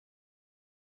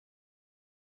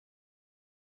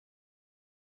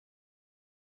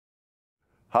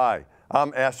Hi,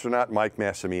 I'm astronaut Mike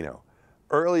Massimino.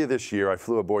 Earlier this year, I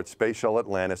flew aboard Space Shuttle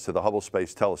Atlantis to the Hubble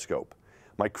Space Telescope.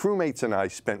 My crewmates and I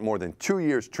spent more than 2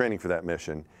 years training for that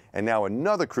mission, and now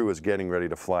another crew is getting ready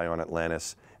to fly on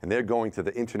Atlantis, and they're going to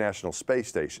the International Space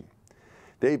Station.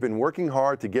 They've been working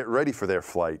hard to get ready for their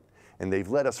flight, and they've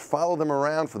let us follow them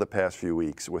around for the past few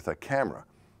weeks with a camera.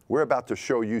 We're about to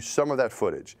show you some of that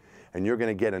footage, and you're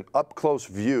going to get an up-close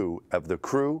view of the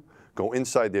crew, go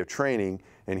inside their training,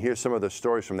 and hear some of the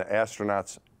stories from the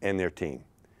astronauts and their team.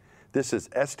 This is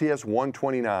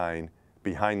STS-129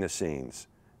 Behind the Scenes,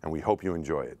 and we hope you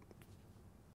enjoy it.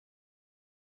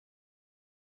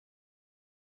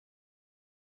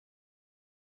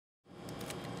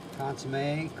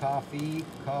 Consomme, coffee,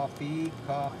 coffee,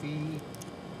 coffee,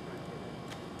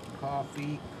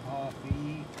 coffee,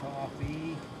 coffee,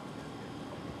 coffee.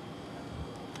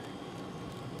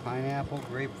 Pineapple,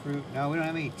 grapefruit. No, we don't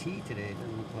have any tea today, it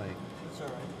doesn't look like. That's all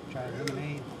right. Try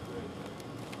lemonade.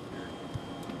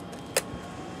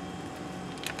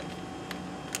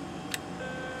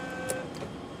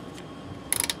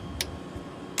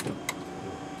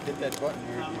 Hit that button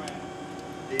here.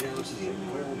 8 ounces of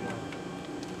cold water.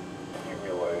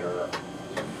 Accumulator.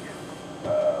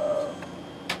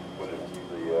 What is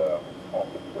the off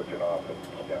and switch it off and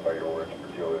stand by your orders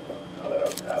for Julius and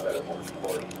how that works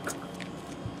for you.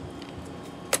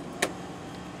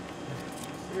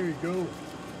 There you go.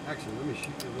 Actually, let me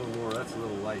shoot you a little more. That's a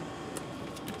little light.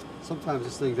 Sometimes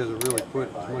this thing doesn't really put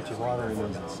as much water in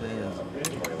as it says.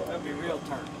 That'd be real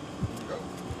tart.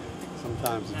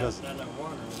 Sometimes it doesn't. Not enough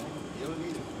water.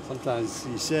 Sometimes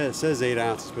it says 8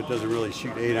 ounces, but it doesn't really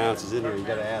shoot 8 ounces in there. You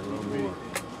got to add a little more.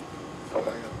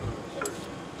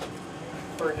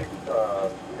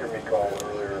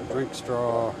 Drink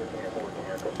straw.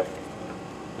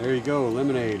 There you go,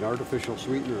 lemonade, artificial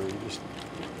sweetener. You just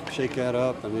shake that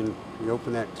up, and then you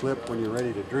open that clip when you're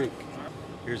ready to drink.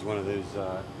 Here's one of those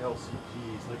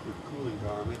LCGs, liquid cooling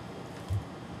garment.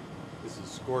 This is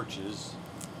Scorch's.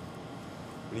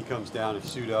 When he comes down and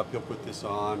suit up, he'll put this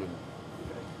on and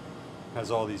has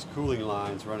all these cooling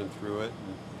lines running through it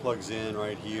and plugs in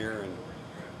right here, and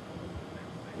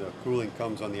the cooling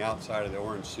comes on the outside of the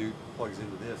orange suit, plugs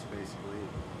into this basically,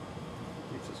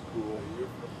 keeps us cool.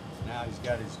 Now he's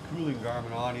got his cooling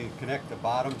garment on. He can connect the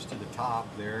bottoms to the top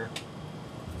there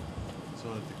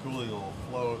so that the cooling will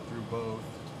flow through both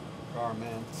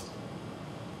garments.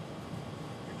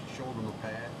 Get your shoulder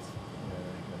pads.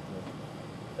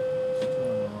 Still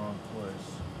in the wrong place.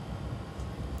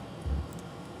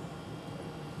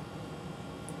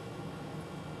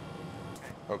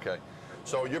 Okay,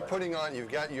 so you're putting on,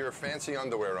 you've got your fancy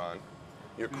underwear on.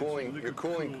 You're cooling,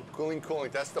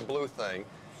 that's the blue thing.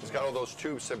 It's got all those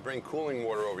tubes that bring cooling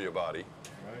water over your body.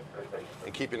 Right.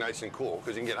 And keep you nice and cool,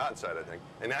 because you can get hot inside, I think.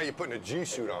 And now you're putting a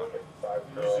G-suit on.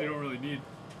 You usually don't really need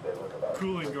a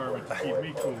cooling garment to keep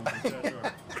me cool.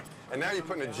 And now you're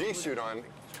putting a G-suit on.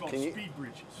 It's called speed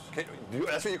breeches.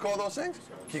 That's what you call those things?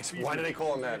 Why do they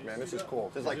call them that, man? This is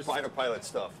cool. This is like fighter pilot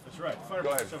stuff. That's right. Fighter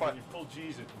pilot stuff, when you pull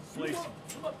G's, it inflates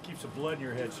and keeps the blood in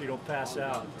your head so you don't pass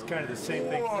out. It's kind of the same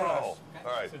thing for us.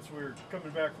 All right. Since we're coming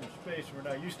back from space, we're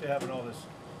not used to having all this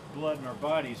blood in our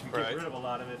bodies. We get rid of a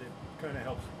lot of it. It kind of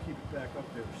helps keep it back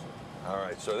up there. So. All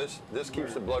right, so this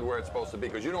keeps the blood where it's supposed to be,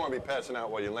 because you don't want to be passing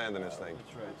out while you land in this thing.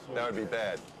 That's right. So that would be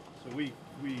bad. So we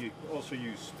also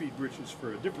use speed breeches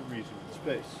for a different reason in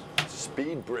space.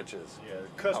 Speed breeches? Yeah,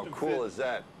 custom How cool fit, is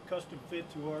that? Custom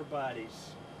fit to our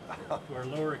bodies, to our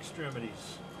lower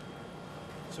extremities.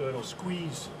 So it'll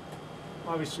squeeze,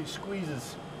 obviously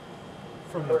squeezes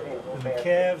from the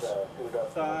calves,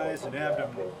 thighs, and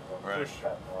abdomen,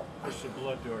 push the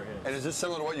blood to our head. And is this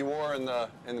similar to what you wore in the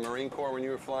Marine Corps when you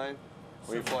were flying?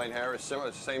 When you were flying Harris?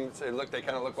 Similar, same. They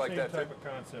kind of look like that too. Same type of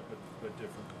concept, but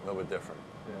different. A little bit different.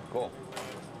 Yeah. Cool.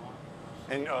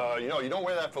 And you don't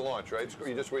wear that for launch, right?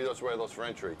 You just wear those for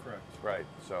entry. Correct. Right.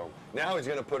 So now he's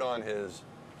going to put on his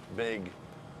big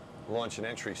launch and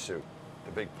entry suit,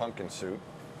 the big pumpkin suit.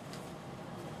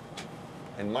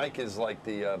 And Mike is like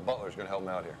the butler's going to help him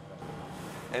out here.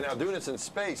 And now doing this in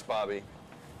space, Bobby,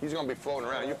 he's going to be floating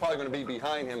around. You're probably going to be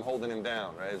behind him, holding him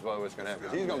down, right? Is what's going to happen.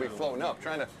 Because he's going to be floating up.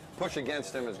 Trying to push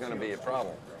against him is going to be a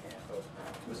problem.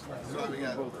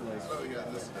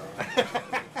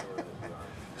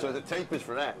 So the tape is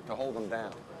for that, to hold him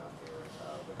down.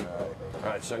 All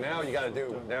right, so now you got to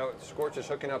do, now Scorch is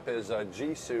hooking up his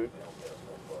G suit,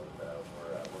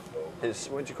 his,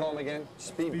 what'd you call them again?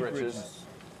 Speed bridges.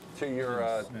 To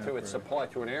your, to its supply,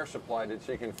 to an air supply,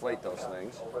 so you can inflate those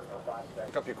things.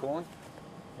 Hook up your cooling?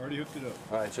 Already hooked it up.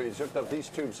 All right, so he's hooked up these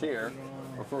tubes here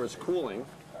for his cooling.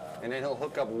 And then he'll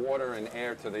hook up water and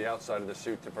air to the outside of the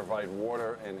suit to provide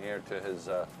water and air to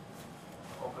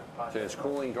his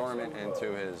cooling garment and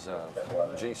to his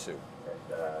G suit.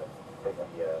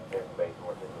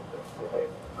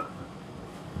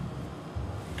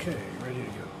 Okay, ready to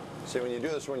go. See, when you do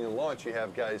this when you launch, you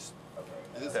have guys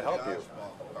to help you.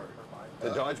 The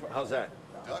dodge, how's that?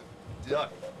 Duck,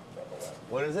 Duck.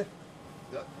 What is it?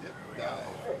 duck, dip,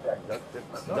 dive. Duck,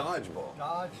 dip, dodgeball.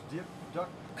 Dodge, dip, duck,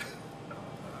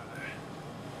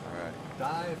 All right.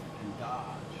 dive, and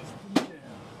dodge.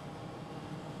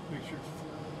 Make sure.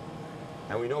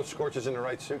 And we know Scorch is in the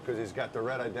right suit because he's got the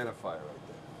red identifier right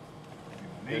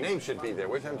there. Your name should be there.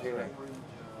 Where's empty name?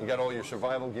 You got all your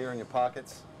survival gear in your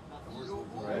pockets?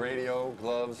 Radio,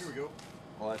 gloves, Here we go.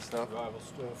 all that stuff? Survival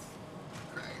stuff.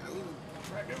 Crank it over.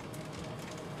 Crank it over.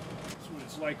 That's what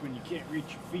it's like when you can't reach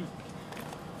your feet.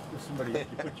 There's somebody, you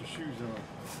put your shoes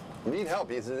on. You need help.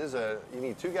 You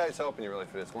need two guys helping you really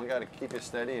for this. One guy to keep you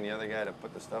steady and the other guy to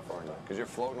put the stuff on you because you're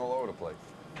floating all over the place.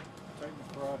 Tighten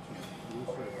the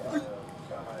crotches.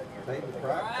 Tighten the All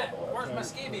crotch. right, where's my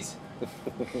skivvies?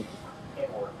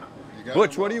 You got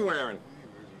Butch, them what are you all. wearing?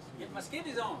 Get my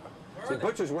skivvies on. Where See, are they?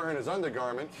 Butch is wearing his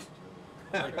undergarment.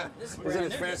 This is He's in brand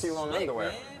his new. fancy This long is slick, underwear.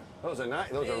 man. Those are nice.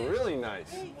 Those are really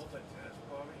nice.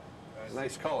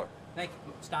 Nice color. Thank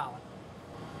you, Stalin.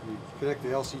 You connect the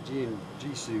LCG and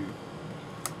G suit.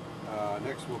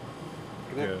 Next we'll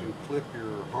connect and clip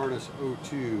your harness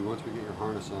O2 once we get your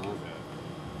harness on.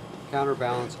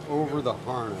 Counterbalance over the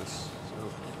harness. So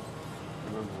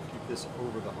remember, we'll keep this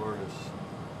over the harness.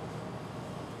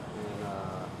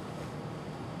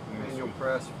 And manual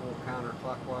press full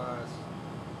counterclockwise.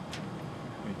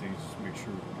 Main thing is just make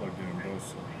sure we're plugged in on both,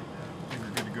 so I think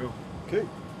we're good to go. Okay.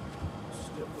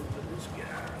 Step over this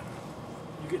guy.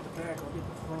 You get the back, I'll get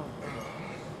the front.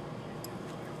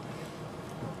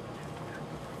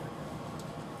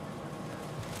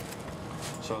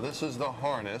 So this is the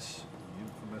harness The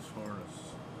infamous harness.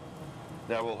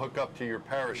 that will hook up to your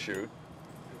parachute.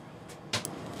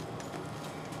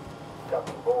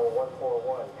 Copy, Bull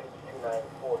 141,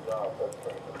 294 John,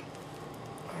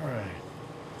 All right.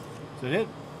 Is that it?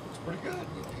 It's pretty good.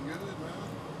 Looking good, man.